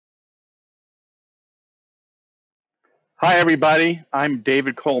Hi, everybody. I'm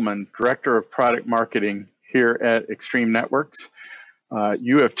David Coleman, Director of Product Marketing here at Extreme Networks.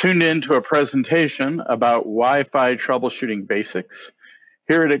 You have tuned in to a presentation about Wi-Fi troubleshooting basics.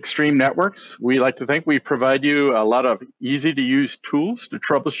 Here at Extreme Networks, we like to think we provide you a lot of easy-to-use tools to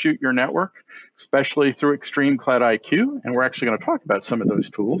troubleshoot your network, especially through Extreme Cloud IQ. And we're actually going to talk about some of those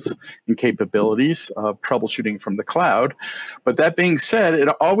tools and capabilities of troubleshooting from the cloud. But that being said, it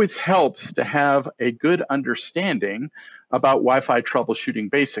always helps to have a good understanding about Wi-Fi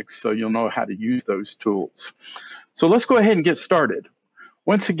troubleshooting basics so you'll know how to use those tools. So let's go ahead and get started.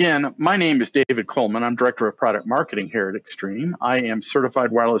 Once again, my name is David Coleman. I'm Director of Product Marketing here at Extreme. I am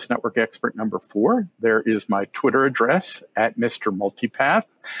Certified Wireless Network Expert number 4. There is my Twitter address at Mr. Multipath.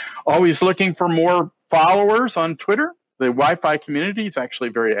 Always looking for more followers on Twitter. The Wi-Fi community is actually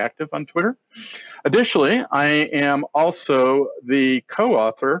very active on Twitter. Additionally, I am also the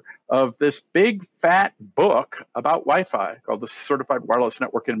co-author of this big fat book about Wi-Fi called the Certified Wireless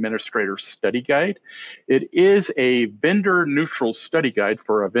Network Administrator Study Guide. It is a vendor-neutral study guide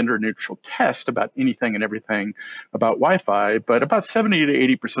for a vendor-neutral test about anything and everything about Wi-Fi, but about 70 to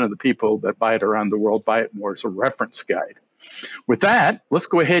 80% of the people that buy it around the world buy it more as a reference guide. With that, let's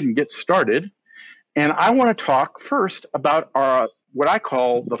go ahead and get started. And I want to talk first about what I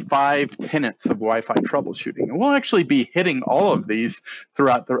call the 5 tenets of Wi-Fi troubleshooting. And we'll actually be hitting all of these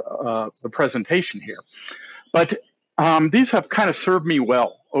throughout the presentation here. But these have kind of served me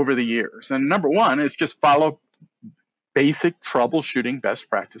well over the years. And number one is just follow basic troubleshooting best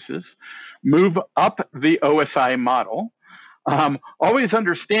practices, move up the OSI model. Always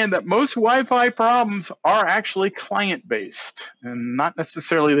understand that most Wi-Fi problems are actually client-based and not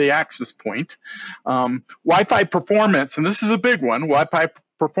necessarily the access point. Wi-Fi performance, and this is a big one, Wi-Fi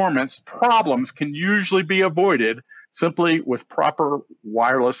performance problems can usually be avoided simply with proper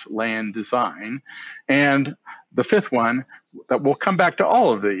wireless LAN design. And the fifth one, that we'll come back to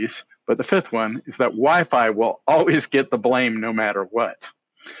all of these, but the fifth one is that Wi-Fi will always get the blame no matter what.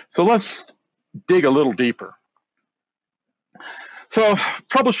 So let's dig a little deeper. So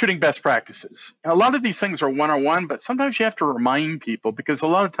troubleshooting best practices. A lot of these things are one-on-one, but sometimes you have to remind people because a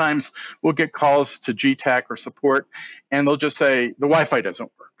lot of times we'll get calls to GTAC or support and they'll just say the Wi-Fi doesn't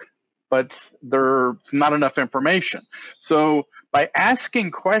work, but there's not enough information. So by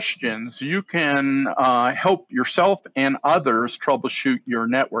asking questions, you can help yourself and others troubleshoot your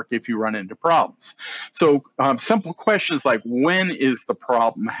network if you run into problems. So simple questions like, when is the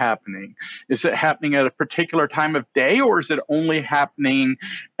problem happening? Is it happening at a particular time of day, or is it only happening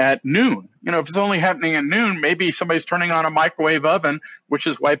at noon? You know, if it's only happening at noon, maybe somebody's turning on a microwave oven, which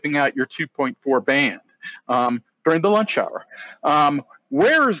is wiping out your 2.4 band during the lunch hour.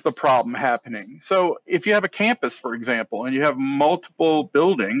 Where is the problem happening? So if you have a campus, for example, and you have multiple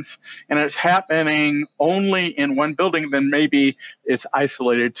buildings and it's happening only in one building, then maybe it's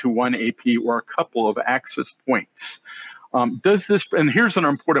isolated to one AP or a couple of access points. Does this, and here's an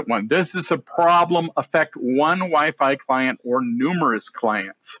important one, does this a problem affect one Wi-Fi client or numerous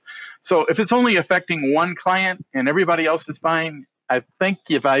clients? So if it's only affecting one client and everybody else is fine, I think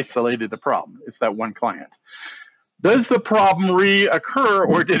you've isolated the problem. It's that one client. Does the problem reoccur,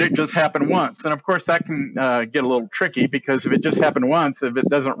 or did it just happen once? And of course, that can get a little tricky because if it just happened once, if it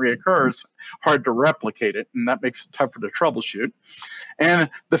doesn't reoccur, it's hard to replicate it, and that makes it tougher to troubleshoot. And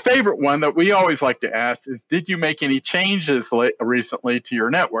the favorite one that we always like to ask is, did you make any changes recently to your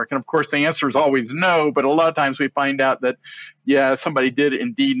network? And of course, the answer is always no, but a lot of times we find out that, yeah, somebody did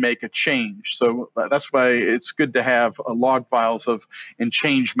indeed make a change. So that's why it's good to have log files and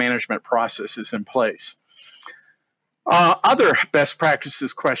change management processes in place. Other best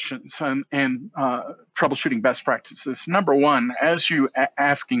practices questions and troubleshooting best practices. Number one, as you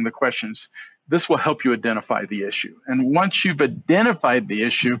asking the questions, this will help you identify the issue. And once you've identified the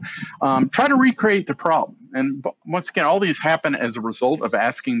issue, try to recreate the problem. And once again, all these happen as a result of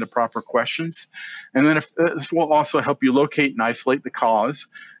asking the proper questions. And then this will also help you locate and isolate the cause,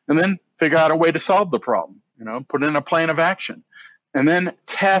 and then figure out a way to solve the problem. You know, put in a plan of action. And then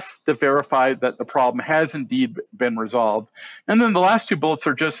test to verify that the problem has indeed been resolved. And then the last 2 bullets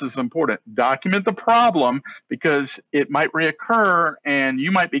are just as important. Document the problem because it might reoccur and you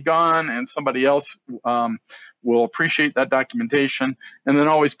might be gone and somebody else will appreciate that documentation. And then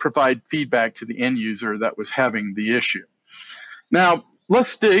always provide feedback to the end user that was having the issue. Now,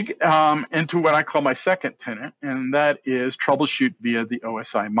 let's dig into what I call my second tenet, and that is troubleshoot via the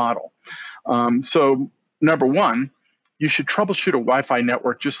OSI model. So number one, you should troubleshoot a Wi-Fi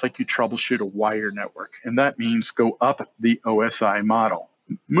network just like you troubleshoot a wire network. And that means go up the OSI model.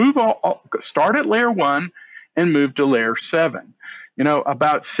 Start at layer 1 and move to layer 7. You know,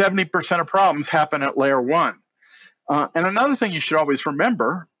 about 70% of problems happen at layer 1. And another thing you should always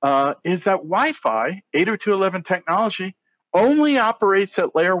remember is that Wi-Fi 802.11 technology only operates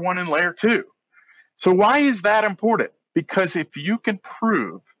at layer 1 and layer 2. So why is that important? Because if you can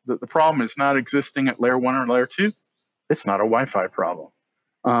prove that the problem is not existing at layer 1 or layer 2, it's not a Wi-Fi problem.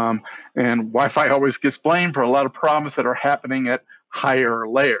 And Wi-Fi always gets blamed for a lot of problems that are happening at higher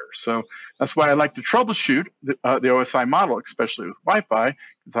layers. So that's why I like to troubleshoot the OSI model, especially with Wi-Fi,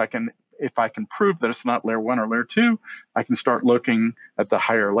 because if I can prove that it's not layer 1 or layer 2, I can start looking at the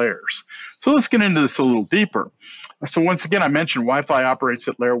higher layers. So let's get into this a little deeper. So once again, I mentioned Wi-Fi operates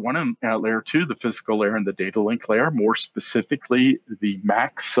at layer 1 and layer 2, the physical layer and the data link layer, more specifically the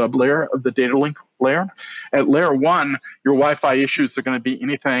MAC sublayer of the data link layer. At layer 1, your Wi-Fi issues are going to be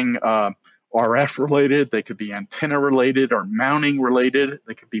anything RF related, they could be antenna related or mounting related,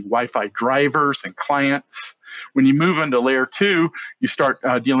 they could be Wi-Fi drivers and clients. When you move into layer 2, you start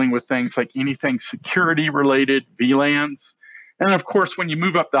dealing with things like anything security related, VLANs. And of course, when you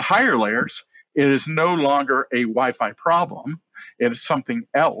move up the higher layers, it is no longer a Wi-Fi problem, it is something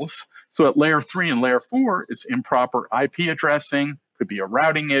else. So at layer 3 and layer 4, it's improper IP addressing, could be a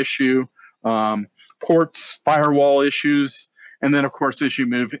routing issue, ports, firewall issues. And then, of course, as you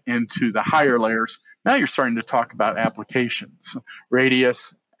move into the higher layers, now you're starting to talk about applications,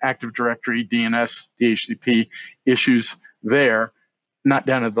 radius, Active Directory, DNS, DHCP issues there, not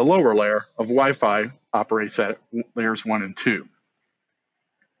down at the lower layer of Wi-Fi, operates at layers 1 and 2.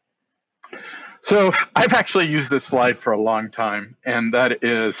 So I've actually used this slide for a long time, and that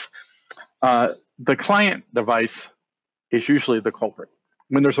is the client device is usually the culprit.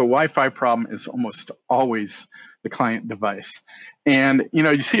 When there's a Wi-Fi problem, it's almost always the client device. And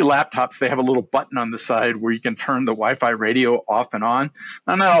you see laptops, they have a little button on the side where you can turn the Wi-Fi radio off and on.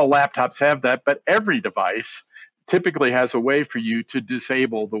 Now, not all laptops have that, but every device typically has a way for you to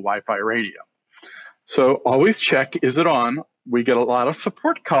disable the Wi-Fi radio. So always check, is it on? We get a lot of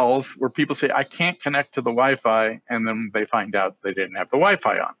support calls where people say, I can't connect to the Wi-Fi, and then they find out they didn't have the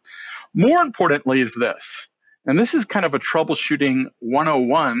Wi-Fi on. More importantly is this, and this is kind of a troubleshooting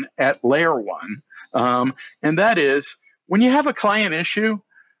 101 at layer 1, and that is, when you have a client issue,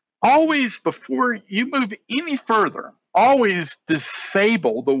 always, before you move any further, always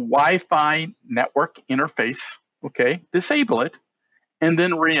disable the Wi-Fi network interface, okay? Disable it, and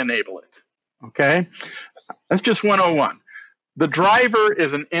then re-enable it, okay? That's just 101. The driver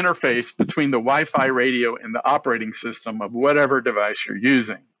is an interface between the Wi-Fi radio and the operating system of whatever device you're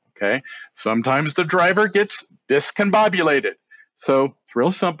using, okay? Sometimes the driver gets discombobulated. So it's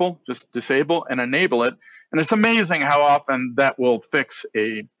real simple, just disable and enable it. And it's amazing how often that will fix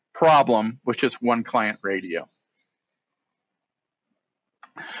a problem with just one client radio.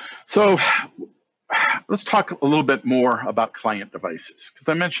 So let's talk a little bit more about client devices, because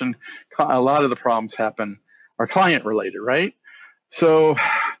I mentioned a lot of the problems are client related, right? So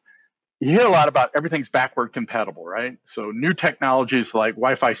you hear a lot about everything's backward compatible, right? So new technologies like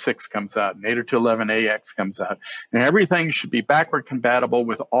Wi-Fi 6 comes out and 802.11ax comes out, and everything should be backward compatible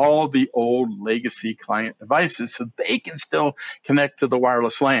with all the old legacy client devices so they can still connect to the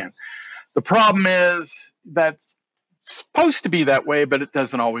wireless LAN. The problem is that's supposed to be that way, but it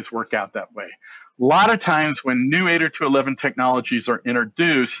doesn't always work out that way. A lot of times when new 802.11 technologies are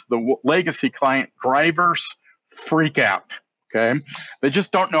introduced, the legacy client drivers freak out. Okay, they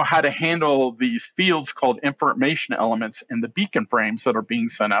just don't know how to handle these fields called information elements in the beacon frames that are being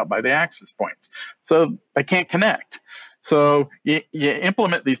sent out by the access points. So they can't connect. So you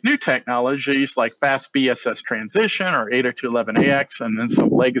implement these new technologies like fast BSS transition or 802.11ax, and then some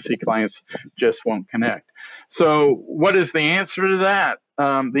legacy clients just won't connect. So what is the answer to that?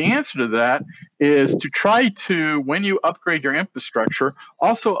 The answer to that is to try to, when you upgrade your infrastructure,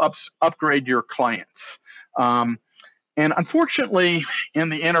 also upgrade your clients. And unfortunately, in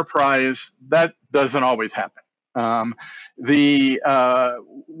the enterprise, that doesn't always happen.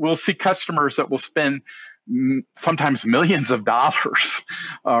 We'll see customers that will spend sometimes millions of dollars,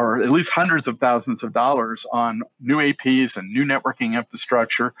 or at least hundreds of thousands of dollars on new APs and new networking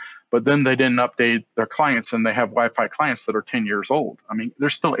infrastructure, but then they didn't update their clients, and they have Wi-Fi clients that are 10 years old. I mean,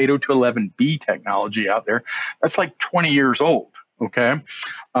 there's still 802.11b technology out there. That's like 20 years old, okay?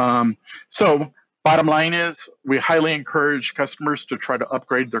 So bottom line is, we highly encourage customers to try to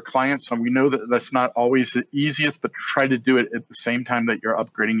upgrade their clients. And we know that that's not always the easiest, but try to do it at the same time that you're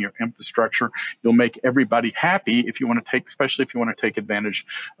upgrading your infrastructure. You'll make everybody happy if you want to take, especially if you want to take advantage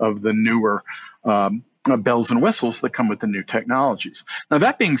of the newer bells and whistles that come with the new technologies. Now,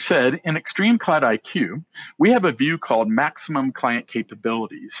 that being said, in Extreme Cloud IQ, we have a view called Maximum Client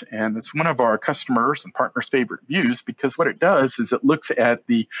Capabilities, and it's one of our customers and partners' favorite views because what it does is it looks at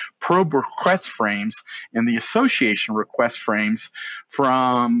the probe request frames and the association request frames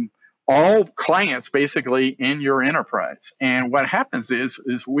from all clients basically in your enterprise. And what happens is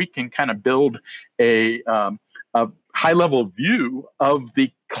we can kind of build a high-level view of the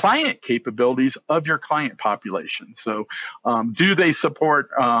client capabilities of your client population. So do they support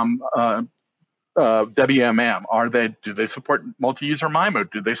WMM? Do they support multi-user MIMO?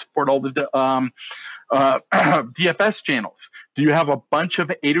 Do they support all the DFS channels? Do you have a bunch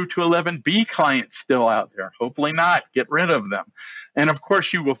of 802.11b clients still out there? Hopefully not. Get rid of them. And of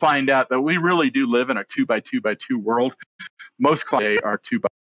course, you will find out that we really do live in a 2x2x2 world. Most clients are 2x2.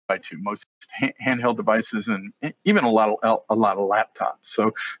 Most handheld devices and even a lot of laptops.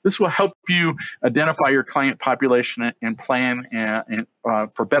 So this will help you identify your client population and plan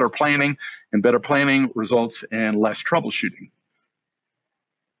for better planning, and better planning results in less troubleshooting.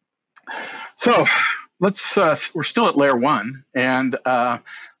 So we're still at layer 1, and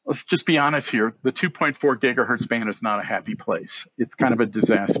let's just be honest here. The 2.4 gigahertz band is not a happy place. It's kind of a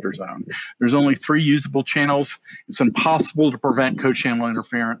disaster zone. There's only 3 usable channels. It's impossible to prevent co-channel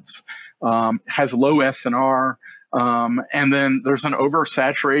interference. Has low SNR. And then there's an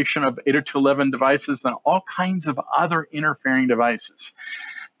oversaturation of 802.11 devices and all kinds of other interfering devices.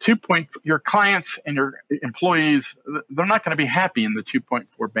 Your clients and your employees, they're not going to be happy in the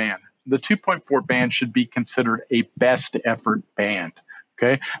 2.4 band. The 2.4 band should be considered a best effort band.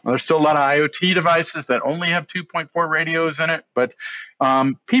 Okay. Now, there's still a lot of IoT devices that only have 2.4 radios in it, but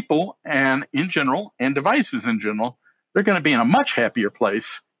people and in general, and devices in general, they're going to be in a much happier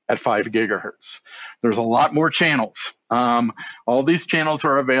place at 5 gigahertz. There's a lot more channels. All these channels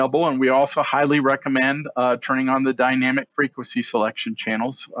are available, and we also highly recommend turning on the dynamic frequency selection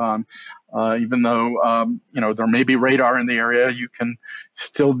channels. Even though there may be radar in the area, you can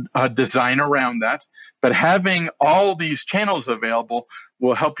still design around that. But having all these channels available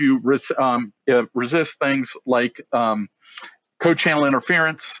will help you resist things like co-channel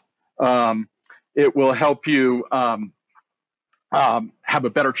interference. It will help you have a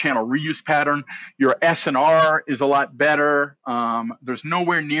better channel reuse pattern. Your SNR is a lot better. There's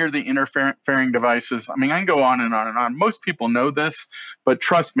nowhere near the interfering devices. I mean, I can go on and on and on. Most people know this, but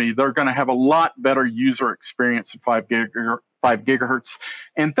trust me, they're going to have a lot better user experience at 5 gigahertz.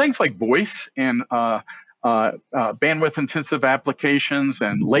 And things like voice and bandwidth intensive applications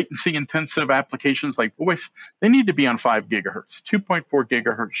and latency intensive applications like voice, they need to be on 5 gigahertz. 2.4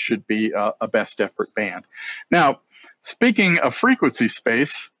 gigahertz should be a best effort band. Now, speaking of frequency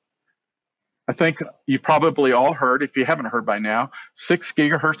space, I think you've probably all heard, if you haven't heard by now, 6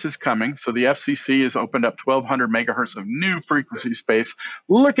 gigahertz is coming. So the FCC has opened up 1,200 megahertz of new frequency space.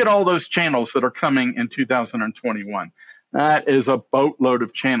 Look at all those channels that are coming in 2021. That is a boatload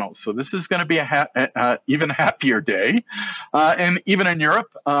of channels. So this is going to be a even happier day. And even in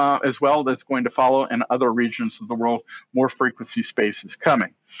Europe as well, that's going to follow, and other regions of the world, more frequency space is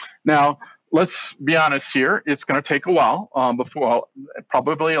coming. Now, let's be honest here. It's going to take a while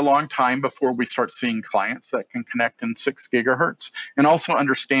probably a long time before we start seeing clients that can connect in 6 gigahertz, and also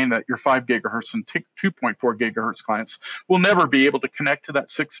understand that your 5 gigahertz and 2.4 gigahertz clients will never be able to connect to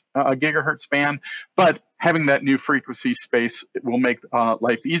that 6 gigahertz band. But having that new frequency space, it will make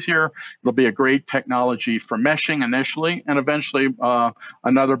life easier. It'll be a great technology for meshing initially, and eventually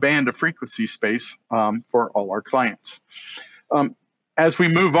another band of frequency space for all our clients. As we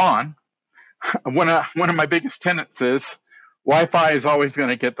move on, one of my biggest tenets is Wi-Fi is always going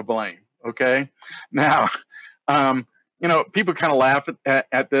to get the blame. Okay, now people kind of laugh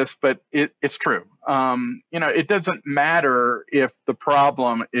at this, but it's true. It doesn't matter if the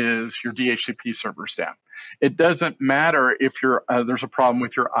problem is your DHCP server's down. It doesn't matter if there's a problem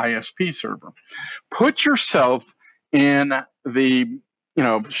with your ISP server. Put yourself in the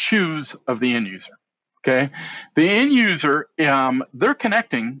shoes of the end user. Okay, the end user, they're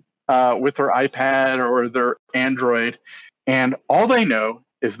connecting with their iPad or their Android, and all they know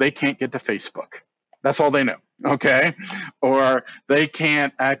is they can't get to Facebook. That's all they know, okay? Or they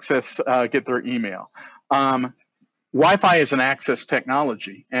can't get their email. Wi-Fi is an access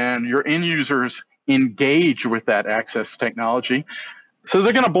technology, and your end users engage with that access technology, so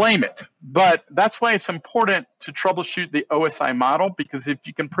they're going to blame it. But that's why it's important to troubleshoot the OSI model, because if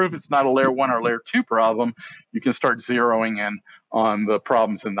you can prove it's not a layer 1 or layer 2 problem, you can start zeroing in on the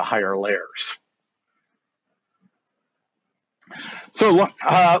problems in the higher layers. So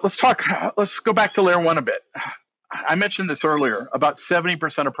let's go back to layer 1 a bit. I mentioned this earlier, about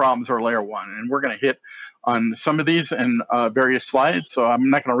 70% of problems are layer one, and we're going to hit on some of these in various slides. So I'm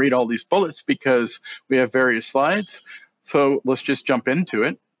not going to read all these bullets because we have various slides. So let's just jump into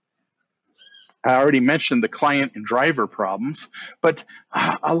it. I already mentioned the client and driver problems, but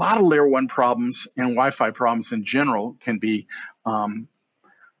a lot of layer one problems and Wi-Fi problems in general can be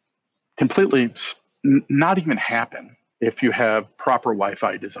completely not even happen if you have proper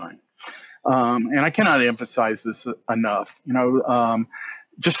Wi-Fi design. And I cannot emphasize this enough.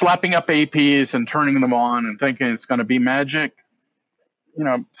 Just slapping up APs and turning them on and thinking it's going to be magic.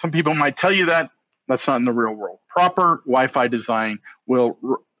 Some people might tell you that. That's not in the real world. Proper Wi-Fi design will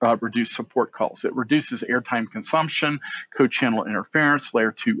reduce support calls. It reduces airtime consumption, co-channel interference,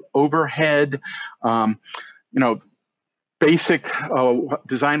 layer 2 overhead. Basic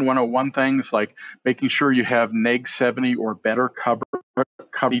design 101 things like making sure you have neg 70 or better coverage,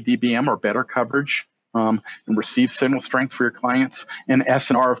 dBm or better coverage, and receive signal strength for your clients, and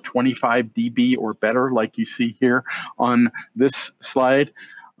SNR of 25 dB or better, like you see here on this slide.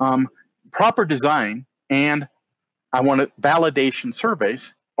 Proper design and validation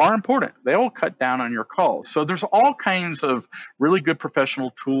surveys are important. They all cut down on your calls. So there's all kinds of really good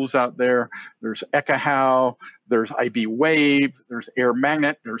professional tools out there. There's Ekahau, there's IB Wave, there's Air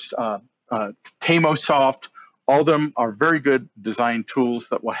Magnet, there's Tamosoft. All of them are very good design tools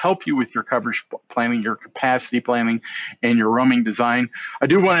that will help you with your coverage planning, your capacity planning, and your roaming design. I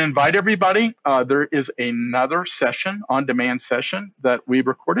do want to invite everybody. There is another session, on-demand session, that we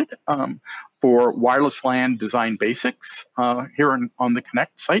recorded for wireless LAN design basics here on the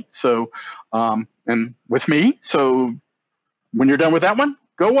Connect site. So, and with me. So when you're done with that one,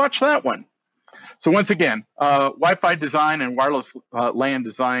 go watch that one. So once again, Wi-Fi design and wireless LAN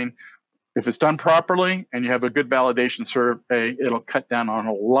design, if it's done properly and you have a good validation survey, it'll cut down on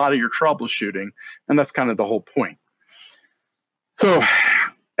a lot of your troubleshooting, and that's kind of the whole point. So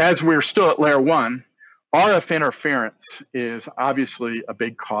as we're still at layer one, RF interference is obviously a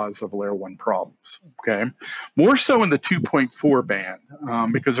big cause of layer one problems, okay? More so in the 2.4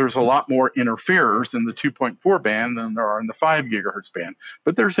 band, because there's a lot more interferers in the 2.4 band than there are in the 5 gigahertz band,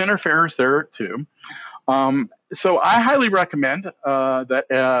 but there's interferers there too. So I highly recommend that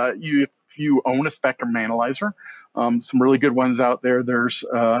if you own a spectrum analyzer, some really good ones out there. There's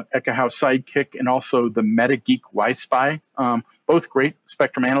Ekahau Sidekick and also the MetaGeek Wi-Spy, both great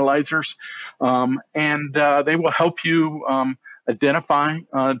spectrum analyzers. And they will help you identify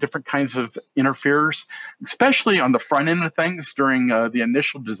different kinds of interferers, especially on the front end of things during the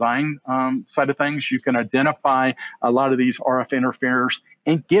initial design side of things. You can identify a lot of these RF interferers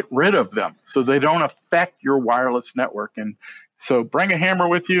and get rid of them so they don't affect your wireless network. And so bring a hammer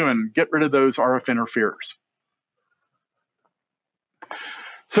with you and get rid of those RF interferers.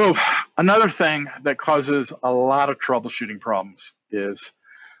 So another thing that causes a lot of troubleshooting problems is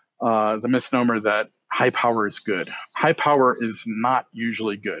the misnomer that high power is good. High power is not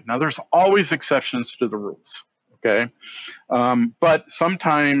usually good. Now, there's always exceptions to the rules, okay? But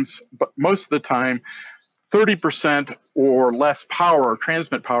sometimes, but most of the time, 30% or less power or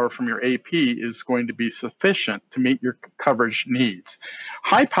transmit power from your AP is going to be sufficient to meet your coverage needs.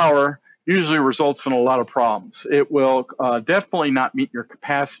 High power usually results in a lot of problems. It will definitely not meet your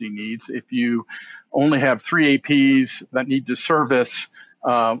capacity needs if you only have 3 APs that need to service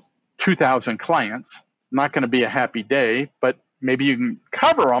 2,000 clients. Not going to be a happy day, but maybe you can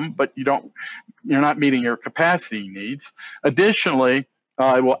cover them, but you're not meeting your capacity needs. Additionally,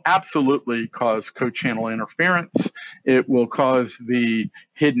 it will absolutely cause co-channel interference. It will cause the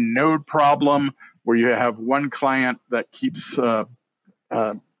hidden node problem where you have one client that keeps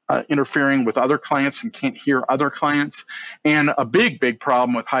interfering with other clients and can't hear other clients. And a big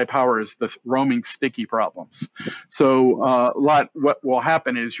problem with high power is the roaming sticky problems. So what will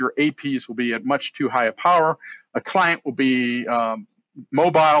happen is your APs will be at much too high a power. A client will be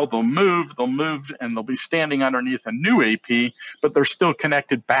mobile, they'll move, and they'll be standing underneath a new AP, but they're still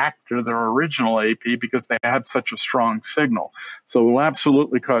connected back to their original AP because they had such a strong signal. So it will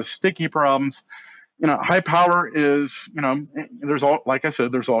absolutely cause sticky problems. High power is, like I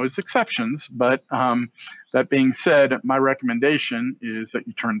said, there's always exceptions, but that being said, my recommendation is that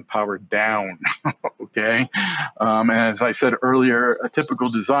you turn the power down, okay? And as I said earlier, a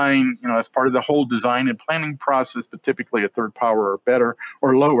typical design, as part of the whole design and planning process, but typically a third power or better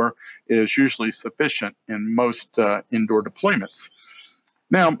or lower is usually sufficient in most indoor deployments.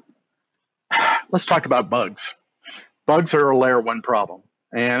 Now, let's talk about bugs. Bugs are a layer one problem.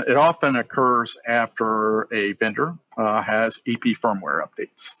 And it often occurs after a vendor has AP firmware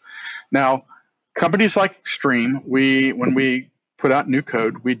updates. Now, companies like Extreme, when we put out new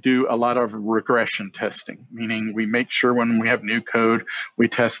code, we do a lot of regression testing, meaning we make sure when we have new code, we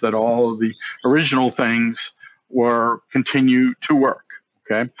test that all of the original things continue to work,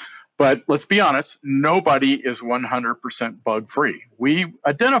 okay? But let's be honest, nobody is 100% bug free. We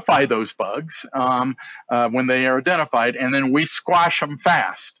identify those bugs when they are identified, and then we squash them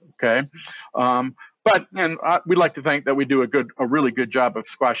fast, okay? We like to think that we do a really good job of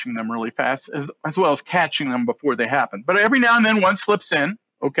squashing them really fast, as well as catching them before they happen. But every now and then one slips in,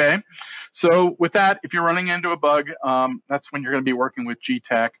 okay? So with that, if you're running into a bug, that's when you're going to be working with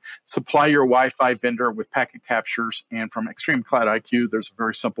GTAC. Supply your Wi-Fi vendor with packet captures, and from Extreme Cloud IQ, there's a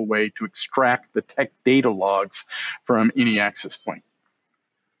very simple way to extract the tech data logs from any access point.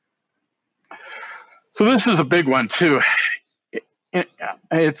 So this is a big one too.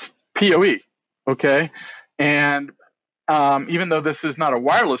 It's PoE. Okay, and even though this is not a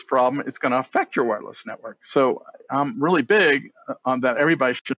wireless problem, it's going to affect your wireless network. So I'm really big on that.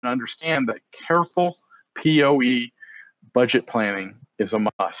 Everybody should understand that careful PoE budget planning is a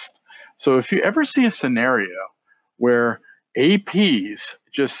must. So if you ever see a scenario where APs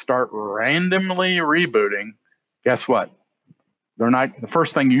just start randomly rebooting, guess what? They're not. The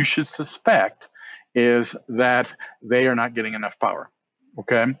first thing you should suspect is that they are not getting enough power.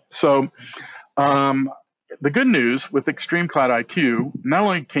 Okay, so the good news with Extreme Cloud IQ, not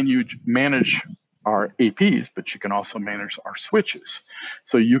only can you manage our APs, but you can also manage our switches.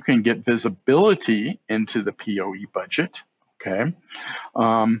 So you can get visibility into the PoE budget, okay,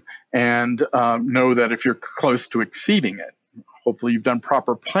 and know that if you're close to exceeding it, hopefully you've done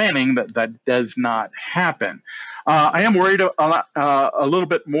proper planning that does not happen. I am worried a little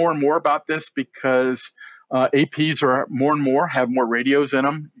bit more and more about this because APs are more and more have more radios in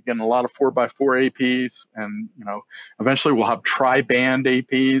them. You're getting a lot of 4x4 APs, and eventually we'll have tri-band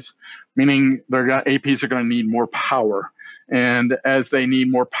APs, meaning APs are going to need more power. And as they need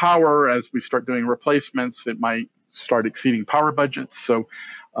more power, as we start doing replacements, it might start exceeding power budgets. So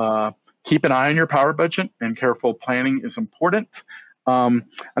keep an eye on your power budget, and careful planning is important.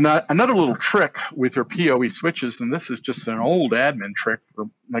 Another little trick with your PoE switches, and this is just an old admin trick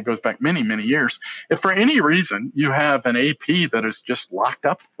that goes back many, many years. If for any reason you have an AP that is just locked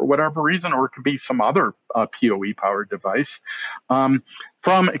up for whatever reason, or it could be some other PoE powered device,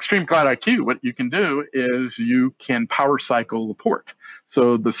 from Extreme Cloud IQ, what you can do is you can power cycle the port.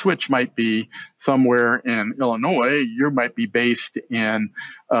 So the switch might be somewhere in Illinois. You might be based in,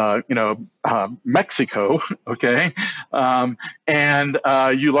 Mexico, okay? And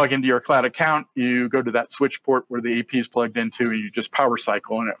you log into your cloud account, you go to that switch port where the AP is plugged into, and you just power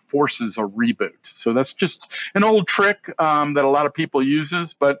cycle, and it forces a reboot. So that's just an old trick that a lot of people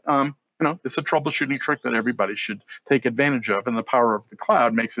uses, but it's a troubleshooting trick that everybody should take advantage of, and the power of the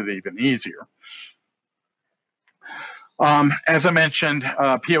cloud makes it even easier. As I mentioned,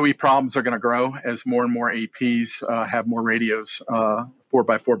 PoE problems are going to grow as more and more APs have more radios,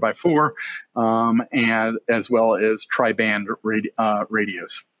 4x4x4, and as well as tri-band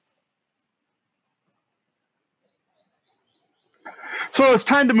radios. So it's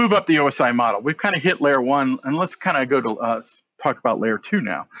time to move up the OSI model. We've kind of hit layer 1, and let's kind of go to talk about layer 2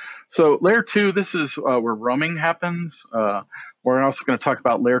 now. So layer 2, this is where roaming happens. We're also going to talk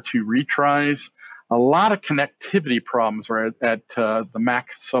about layer 2 retries. A lot of connectivity problems are at the MAC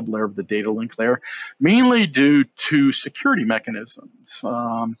sublayer of the data link layer, mainly due to security mechanisms.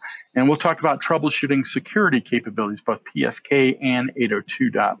 And we'll talk about troubleshooting security capabilities, both PSK and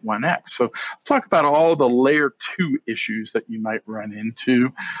 802.1x. So let's talk about all the layer 2 issues that you might run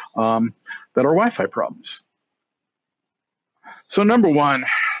into that are Wi-Fi problems. So number 1,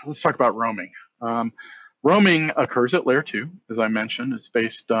 let's talk about roaming. Roaming occurs at layer 2, as I mentioned. It's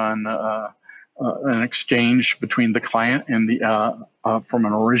based on an exchange between the client and the from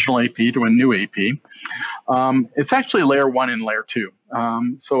an original AP to a new AP. It's actually layer 1 and layer 2.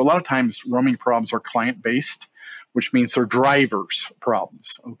 So a lot of times roaming problems are client-based, which means they're drivers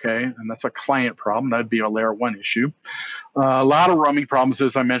problems, okay? And that's a client problem. That'd be a layer 1 issue. A lot of roaming problems,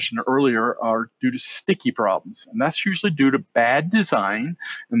 as I mentioned earlier, are due to sticky problems. And that's usually due to bad design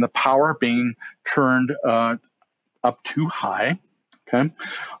and the power being turned up too high. Okay.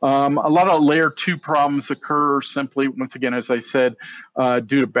 A lot of layer 2 problems occur simply, once again, as I said,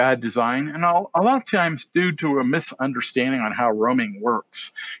 due to bad design, and a lot of times due to a misunderstanding on how roaming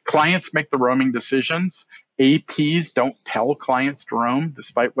works. Clients make the roaming decisions. APs don't tell clients to roam,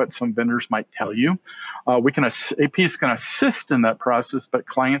 despite what some vendors might tell you. APs can assist in that process, but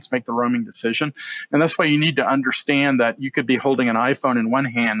clients make the roaming decision. And that's why you need to understand that you could be holding an iPhone in one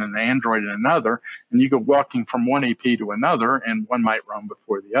hand and an Android in another, and you go walking from one AP to another, and one might roam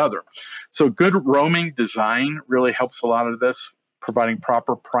before the other. So good roaming design really helps a lot of this. providing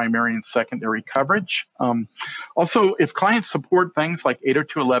proper primary and secondary coverage. Also, if clients support things like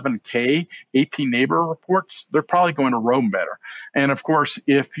 802.11k, AP neighbor reports, they're probably going to roam better. And of course,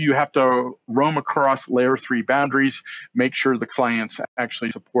 if you have to roam across layer 3 boundaries, make sure the clients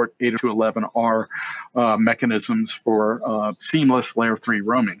actually support 802.11r mechanisms for seamless layer 3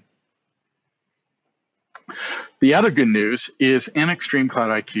 roaming. The other good news is in Extreme Cloud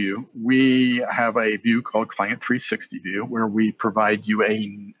IQ, we have a view called Client 360 View, where we provide you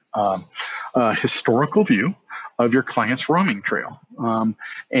a historical view of your client's roaming trail.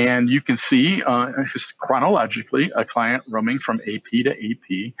 And you can see chronologically a client roaming from AP to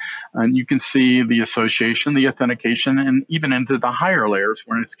AP. And you can see the association, the authentication, and even into the higher layers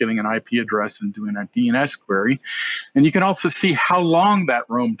when it's getting an IP address and doing a DNS query. And you can also see how long that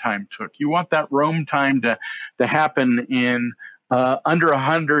roam time took. You want that roam time to happen in under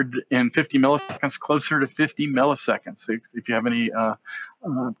 150 milliseconds, closer to 50 milliseconds. If you have any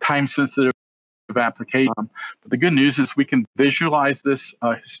time-sensitive application. But the good news is we can visualize this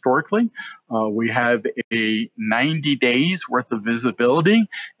historically. We have a 90 days worth of visibility.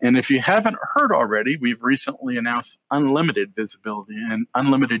 And if you haven't heard already, we've recently announced unlimited visibility and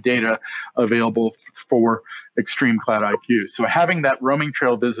unlimited data available for Extreme Cloud IQ. So having that roaming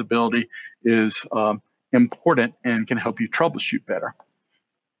trail visibility is important and can help you troubleshoot better.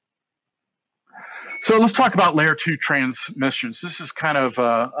 So let's talk about layer 2 transmissions. This is kind of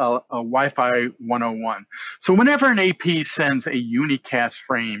a Wi-Fi 101. So whenever an AP sends a unicast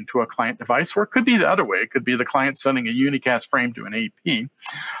frame to a client device, or it could be the other way, it could be the client sending a unicast frame to an AP,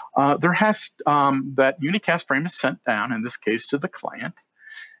 that unicast frame is sent down, in this case, to the client.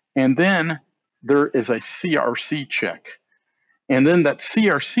 And then there is a CRC check. And then that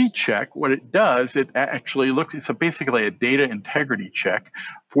CRC check, what it does, it actually looks, it's basically a data integrity check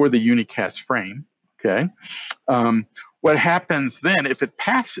for the unicast frame. Okay. What happens then, if it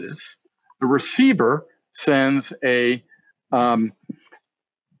passes, the receiver sends a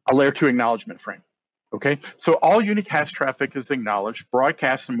layer 2 acknowledgement frame. Okay. So all unicast traffic is acknowledged,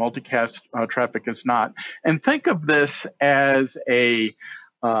 broadcast and multicast traffic is not. And think of this as a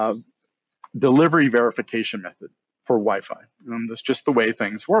delivery verification method for Wi-Fi. That's just the way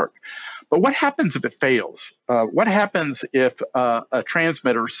things work. But what happens if it fails? What happens if a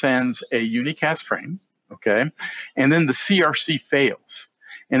transmitter sends a unicast frame, okay, and then the CRC fails?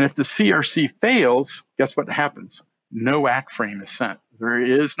 And if the CRC fails, guess what happens? No ACK frame is sent. There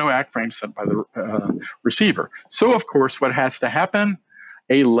is no ACK frame sent by the receiver. So, of course, what has to happen?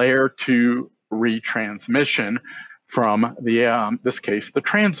 A layer 2 retransmission from this case, the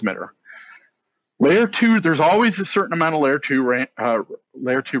transmitter. Layer 2, there's always a certain amount of layer 2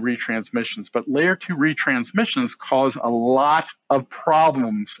 retransmissions, but layer 2 retransmissions cause a lot of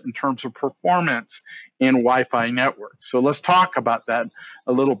problems in terms of performance in Wi-Fi networks. So let's talk about that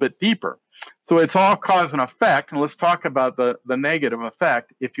a little bit deeper. So it's all cause and effect, and let's talk about the negative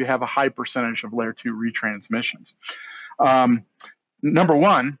effect if you have a high percentage of layer 2 retransmissions. Number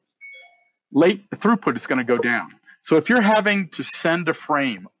one, throughput is going to go down. So if you're having to send a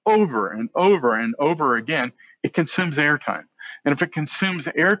frame over and over and over again, it consumes airtime. And if it consumes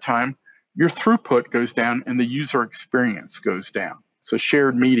airtime, your throughput goes down and the user experience goes down. So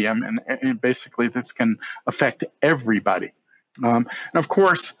shared medium, and basically this can affect everybody. And of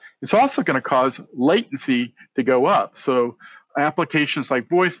course, it's also going to cause latency to go up. So applications like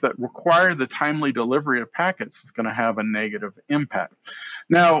voice that require the timely delivery of packets is going to have a negative impact.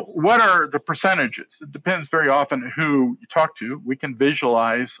 Now, what are the percentages? It depends very often who you talk to. We can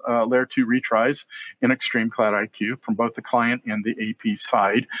visualize layer 2 retries in Extreme Cloud IQ from both the client and the AP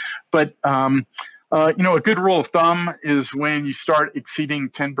side. But a good rule of thumb is when you start exceeding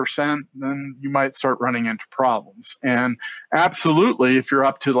 10%, then you might start running into problems. And absolutely, if you're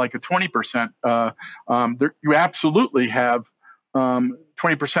up to like a 20%, you absolutely have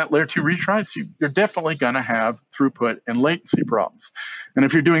 20% layer 2 retries. You're definitely going to have throughput and latency problems. And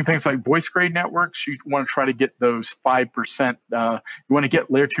if you're doing things like voice grade networks, you want to try to get those 5%. You want to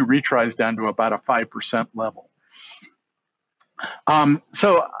get layer 2 retries down to about a 5% level.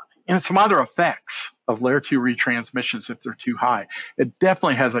 And some other effects of layer 2 retransmissions if they're too high. It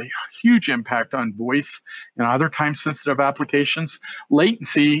definitely has a huge impact on voice and other time-sensitive applications.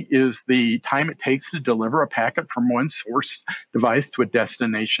 Latency is the time it takes to deliver a packet from one source device to a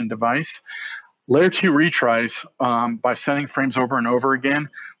destination device. Layer 2 retries, by sending frames over and over again,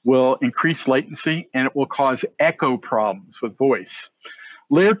 will increase latency and it will cause echo problems with voice.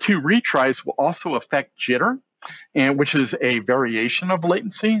 Layer 2 retries will also affect jitter, which is a variation of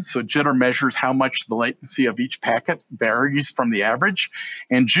latency. So jitter measures how much the latency of each packet varies from the average.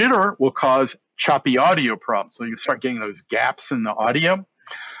 And jitter will cause choppy audio problems. So you start getting those gaps in the audio.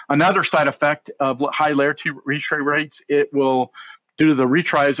 Another side effect of high layer 2 retry rates, it will, due to the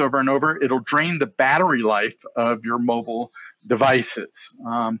retries over and over, it'll drain the battery life of your mobile devices.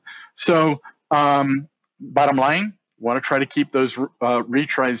 Bottom line, want to try to keep those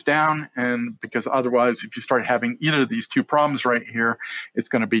retries down, and because otherwise, if you start having either of these two problems right here, it's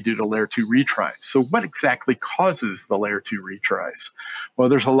going to be due to layer 2 retries. So what exactly causes the layer 2 retries? Well,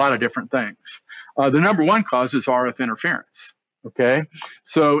 there's a lot of different things. The number one cause is RF interference. Okay,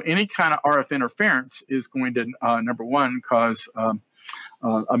 so any kind of RF interference is going to, number one, cause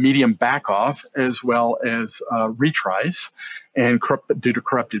a medium back off as well as retries and due to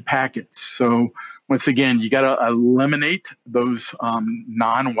corrupted packets. So once again, you got to eliminate those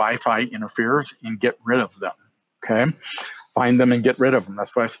non-Wi-Fi interferers and get rid of them. Okay, find them and get rid of them.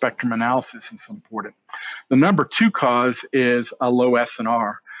 That's why spectrum analysis is important. The number two cause is a low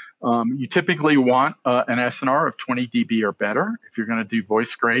SNR. You typically want an SNR of 20 dB or better. If you're going to do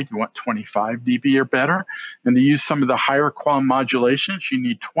voice grade, you want 25 dB or better. And to use some of the higher QAM modulations, you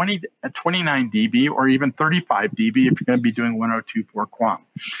need 29 dB or even 35 dB if you're going to be doing 1024 QAM.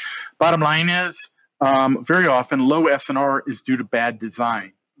 Bottom line is, very often low SNR is due to bad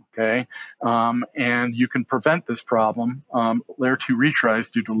design. Okay, and you can prevent this problem, layer 2 retries,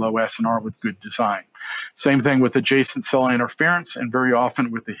 due to low SNR with good design. Same thing with adjacent cell interference, and very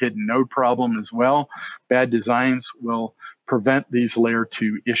often with the hidden node problem as well. Bad designs will prevent these layer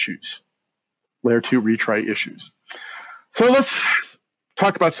 2 issues, layer 2 retry issues. So let's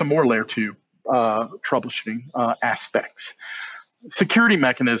talk about some more layer 2 troubleshooting aspects. Security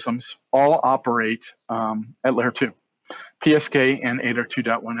mechanisms all operate at layer 2. PSK and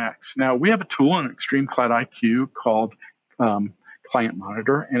 802.1x. Now, we have a tool in Extreme Cloud IQ called Client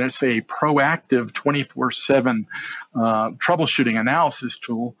Monitor, and it's a proactive 24/7 troubleshooting analysis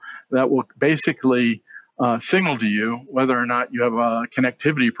tool that will basically signal to you whether or not you have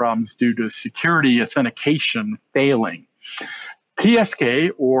connectivity problems due to security authentication failing. PSK,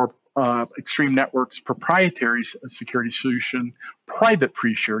 or Extreme Networks' proprietary security solution, private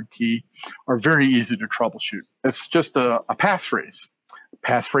pre-shared key, are very easy to troubleshoot. It's just a passphrase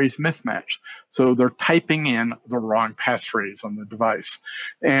mismatch. So they're typing in the wrong passphrase on the device.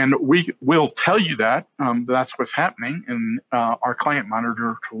 And we will tell you that that's what's happening in our Client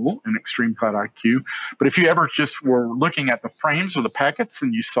Monitor tool in Extreme Cloud IQ. But if you ever just were looking at the frames or the packets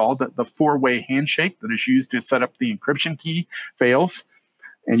and you saw that the four-way handshake that is used to set up the encryption key fails,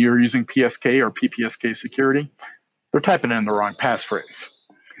 and you're using PSK or PPSK security, they're typing in the wrong passphrase.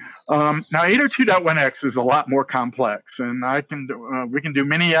 Now, 802.1x is a lot more complex, and we can do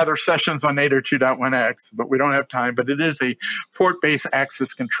many other sessions on 802.1x, but we don't have time. But it is a port-based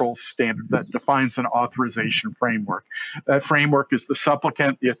access control standard that defines an authorization framework. That framework is the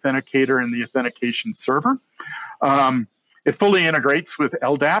supplicant, the authenticator, and the authentication server. It fully integrates with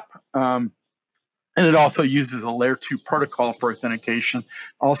LDAP. And it also uses a layer 2 protocol for authentication.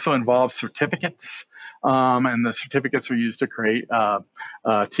 Also involves certificates, and the certificates are used to create a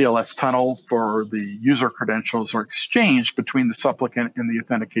TLS tunnel for the user credentials or exchange between the supplicant and the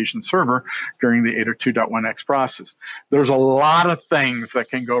authentication server during the 802.1x process. There's a lot of things that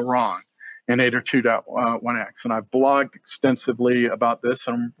can go wrong in 802.1x, and I've blogged extensively about this,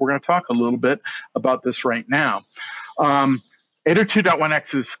 and we're going to talk a little bit about this right now.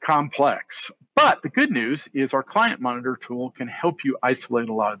 802.1x is complex, but the good news is our Client Monitor tool can help you isolate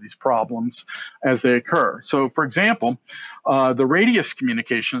a lot of these problems as they occur. So, for example, the radius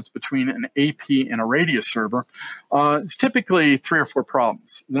communications between an AP and a radius server is typically 3 or 4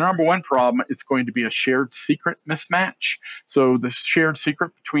 problems. The number one problem is going to be a shared secret mismatch. So the shared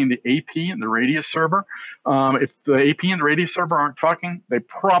secret between the AP and the radius server, if the AP and the radius server aren't talking, they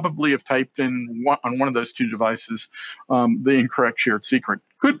probably have typed in on one of those two devices the incorrect shared secret.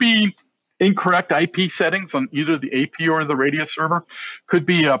 Could be incorrect IP settings on either the AP or the radius server. Could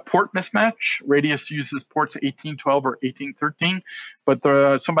be a port mismatch. Radius uses ports 1812 or 1813,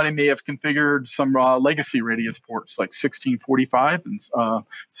 but somebody may have configured some legacy radius ports like 1645 and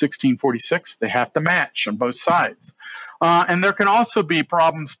 1646. They have to match on both sides. And there can also be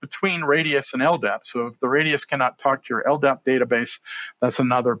problems between radius and LDAP. So if the radius cannot talk to your LDAP database, that's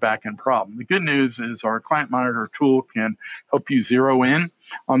another backend problem. The good news is our Client Monitor tool can help you zero in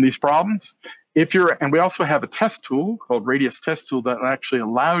on these problems. And we also have a test tool called Radius Test Tool that actually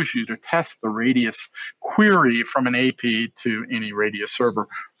allows you to test the radius query from an AP to any radius server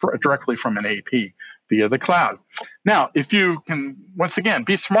directly from an AP via the cloud. Now, if you can, once again,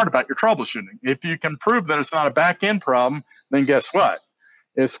 be smart about your troubleshooting. If you can prove that it's not a back-end problem, then guess what?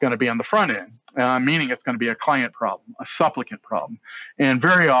 it's going to be on the front end, meaning it's going to be a client problem, a supplicant problem. And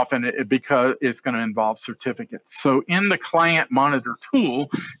very often because it's going to involve certificates. So in the client monitor tool,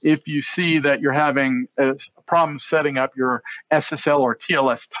 if you see that you're having a problem setting up your SSL or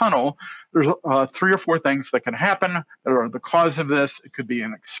TLS tunnel, there's 3 or 4 things that can happen that are the cause of this. It could be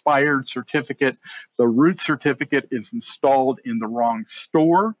an expired certificate. The root certificate is installed in the wrong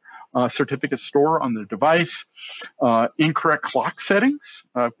store. Certificate store on the device, incorrect clock settings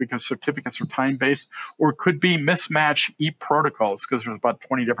because certificates are time-based, or it could be mismatched EAP protocols because there's about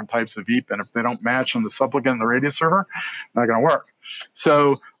 20 different types of EAP, and if they don't match on the supplicant and the radius server, not going to work.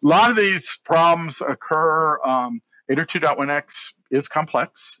 So a lot of these problems occur. 802.1x is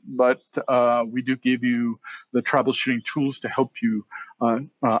complex, but we do give you the troubleshooting tools to help you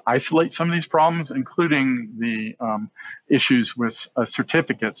isolate some of these problems, including the issues with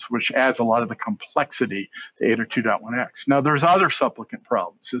certificates, which adds a lot of the complexity to 802.1x. Now, there's other supplicant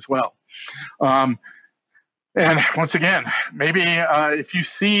problems as well. And once again, maybe if you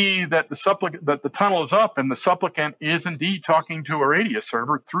see that the tunnel is up and the supplicant is indeed talking to a radius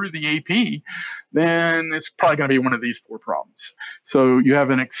server through the AP, then it's probably going to be one of these 4 problems. So you have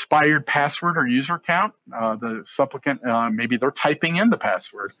an expired password or user account. The supplicant, maybe they're typing in the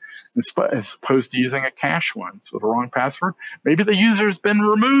password as opposed to using a cache one, so the wrong password. Maybe the user's been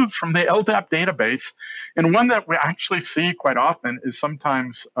removed from the LDAP database. And one that we actually see quite often is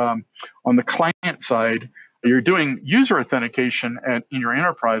sometimes on the client side, you're doing user authentication in your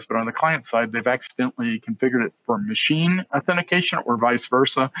enterprise, but on the client side, they've accidentally configured it for machine authentication or vice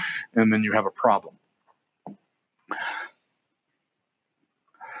versa, and then you have a problem.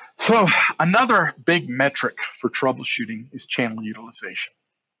 So another big metric for troubleshooting is channel utilization.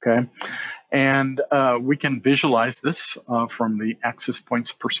 Okay, and we can visualize this from the access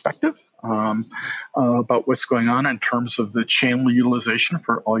points perspective about what's going on in terms of the channel utilization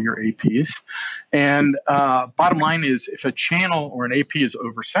for all your APs. And bottom line is, if a channel or an AP is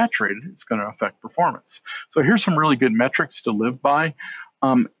oversaturated, it's going to affect performance. So here's some really good metrics to live by.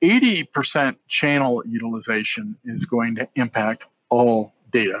 80% channel utilization is going to impact all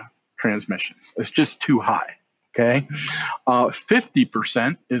data transmissions. It's just too high. Okay,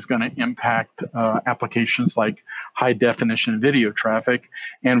 50% is going to impact applications like high definition video traffic,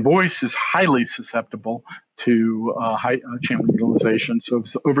 and voice is highly susceptible to high channel utilization. So if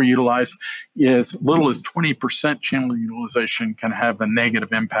it's overutilized, as little as 20% channel utilization can have a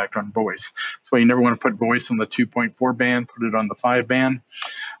negative impact on voice. That's why you never want to put voice on the 2.4 band, put it on the 5 band.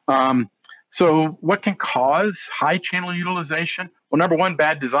 So what can cause high channel utilization? Well, number 1,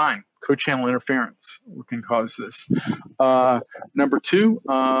 bad design. Co-channel interference can cause this. Number 2,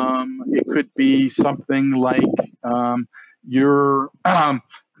 it could be something like you're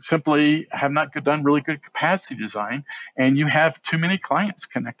simply have not done really good capacity design, and you have too many clients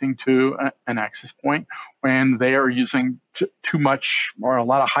connecting to an access point, and they are using too much or a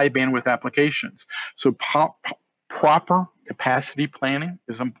lot of high bandwidth applications. So proper capacity planning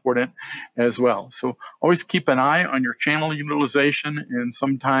is important as well. So always keep an eye on your channel utilization, and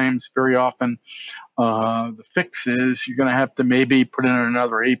sometimes, very often, the fix is you're going to have to maybe put in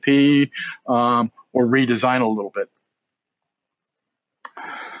another AP or redesign a little bit.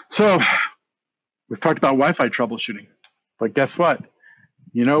 So we've talked about Wi-Fi troubleshooting, but guess what?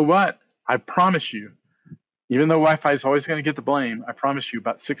 You know what? I promise you, even though Wi-Fi is always going to get the blame, I promise you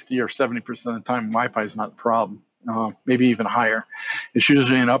about 60 or 70% of the time, Wi-Fi is not the problem. Maybe even higher. It's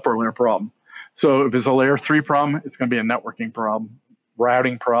usually an upper layer problem. So if it's a layer 3 problem, it's going to be a networking problem,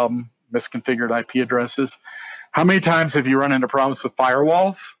 routing problem, misconfigured IP addresses. How many times have you run into problems with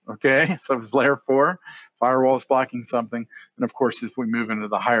firewalls? Okay, so if it's layer 4, firewalls blocking something. And of course, as we move into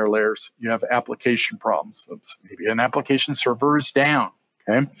the higher layers, you have application problems. So maybe an application server is down.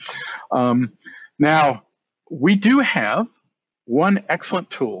 Okay. Now, we do have one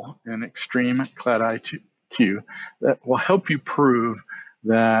excellent tool in Extreme Cloud IQ that will help you prove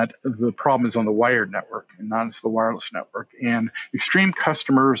that the problem is on the wired network and not the wireless network. And Extreme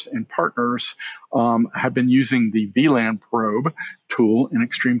customers and partners have been using the VLAN probe tool in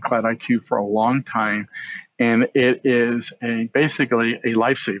Extreme Cloud IQ for a long time, and it is basically a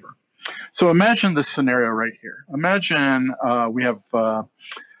lifesaver. So imagine this scenario right here. Imagine we have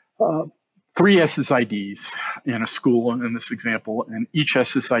 3 SSIDs in a school in this example, and each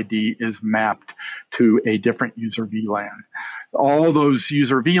SSID is mapped to a different user VLAN. All those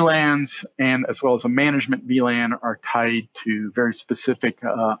user VLANs, and as well as a management VLAN, are tied to very specific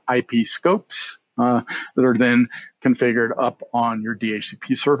IP scopes that are then configured up on your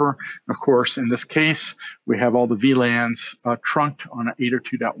DHCP server. And of course, in this case, we have all the VLANs trunked on an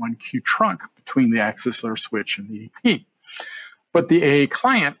 802.1q trunk between the access layer switch and the AP. but a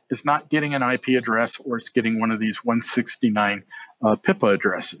client is not getting an IP address, or it's getting one of these 169 PIPA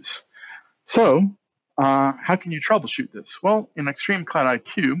addresses. So how can you troubleshoot this? Well, in Extreme Cloud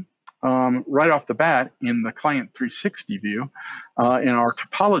IQ, right off the bat in the Client 360 view, in our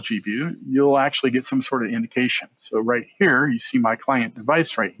topology view, you'll actually get some sort of indication. So right here, you see my client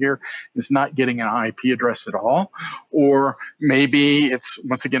device right here is not getting an IP address at all, or maybe it's,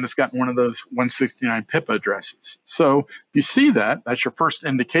 once again, it's got one of those 169 PIPA addresses. So if you see that, that's your first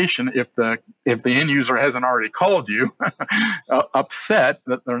indication. If the end user hasn't already called you upset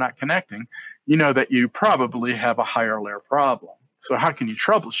that they're not connecting, you know that you probably have a higher layer problem. So how can you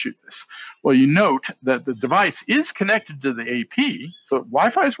troubleshoot this? Well, you note that the device is connected to the AP, so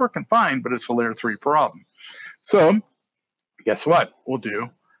Wi-Fi is working fine, but it's a layer 3 problem. So guess what? We'll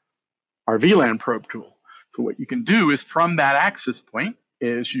do our VLAN probe tool. So what you can do is, from that access point,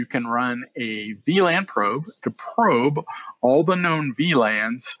 is you can run a VLAN probe to probe all the known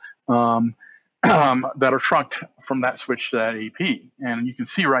VLANs that are trunked from that switch to that AP. And you can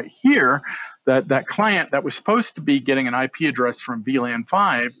see right here that that client that was supposed to be getting an IP address from VLAN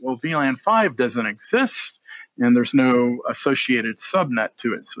 5, well, VLAN 5 doesn't exist, and there's no associated subnet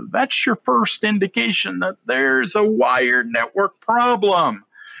to it. So that's your first indication that there's a wired network problem.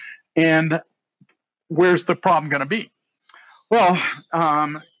 And where's the problem going to be? Well,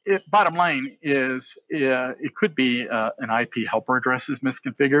 bottom line is it could be an IP helper address is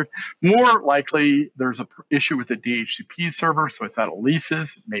misconfigured. More likely, there's an issue with the DHCP server, so it's out of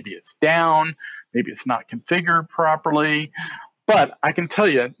leases. Maybe it's down. Maybe it's not configured properly. But I can tell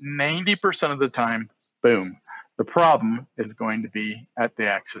you, 90% of the time, boom, the problem is going to be at the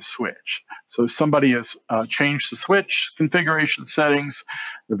access switch. So somebody has changed the switch configuration settings.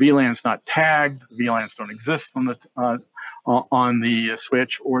 The VLAN's not tagged. The VLANs don't exist on the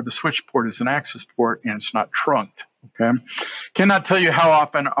switch, or the switch port is an access port and it's not trunked. Okay, cannot tell you how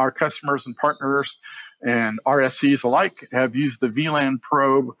often our customers and partners and RSCs alike have used the VLAN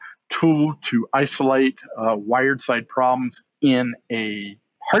probe tool to isolate wired side problems in a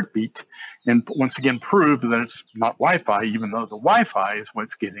heartbeat, and once again prove that it's not Wi-Fi, even though the Wi-Fi is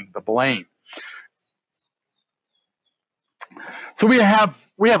what's getting the blame. So we have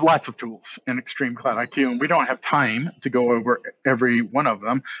lots of tools in Extreme Cloud IQ, and we don't have time to go over every one of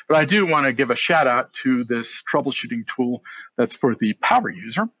them, but I do want to give a shout out to this troubleshooting tool that's for the power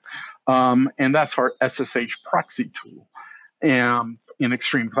user, and that's our SSH proxy tool in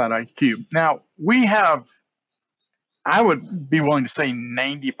Extreme Cloud IQ. Now, we have, I would be willing to say,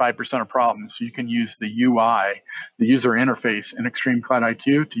 95% of problems. You can use the UI, the user interface in Extreme Cloud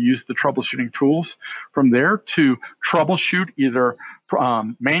IQ, to use the troubleshooting tools from there to troubleshoot either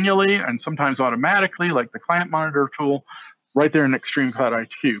manually and sometimes automatically, like the client monitor tool, right there in Extreme Cloud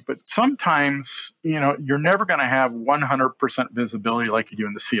IQ. But sometimes, you're never going to have 100% visibility like you do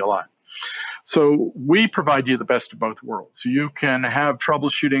in the CLI. So we provide you the best of both worlds. You can have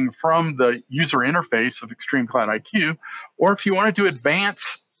troubleshooting from the user interface of Extreme Cloud IQ, or if you want to do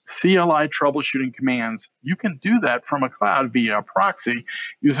advanced CLI troubleshooting commands, you can do that from a cloud via a proxy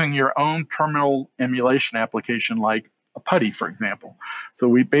using your own terminal emulation application like a PuTTY, for example. So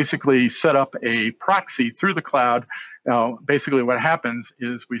we basically set up a proxy through the cloud. Basically what happens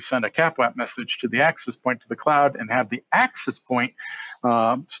is we send a CapWAP message to the access point to the cloud and have the access point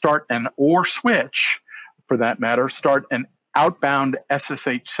start an OR switch, for that matter, start an outbound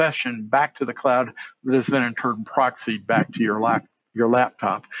SSH session back to the cloud that is then in turn proxied back to your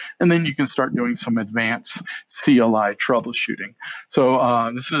laptop. And then you can start doing some advanced CLI troubleshooting. So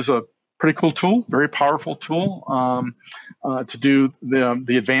this is a pretty cool tool, very powerful tool to do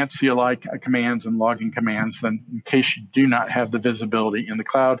the advanced CLI commands and logging commands, then in case you do not have the visibility in the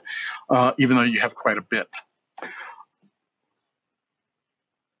cloud, even though you have quite a bit.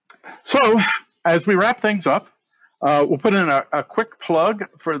 So as we wrap things up, we'll put in a quick plug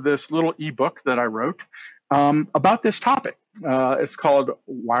for this little ebook that I wrote about this topic. It's called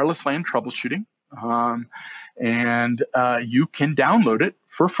Wireless LAN Troubleshooting, and you can download it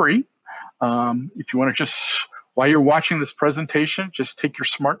for free. If you want to just, while you're watching this presentation, just take your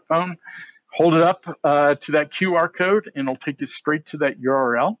smartphone, hold it up to that QR code, and it'll take you straight to that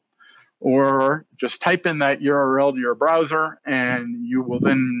URL. Or just type in that URL to your browser, and you will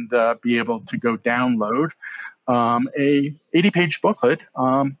then be able to go download a 80-page booklet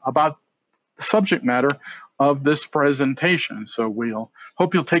about the subject matter of this presentation. So we'll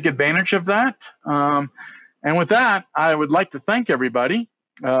hope you'll take advantage of that. And with that, I would like to thank everybody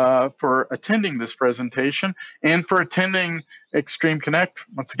for attending this presentation and for attending Extreme Connect.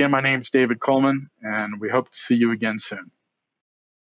 Once again, my name is David Coleman, and we hope to see you again soon.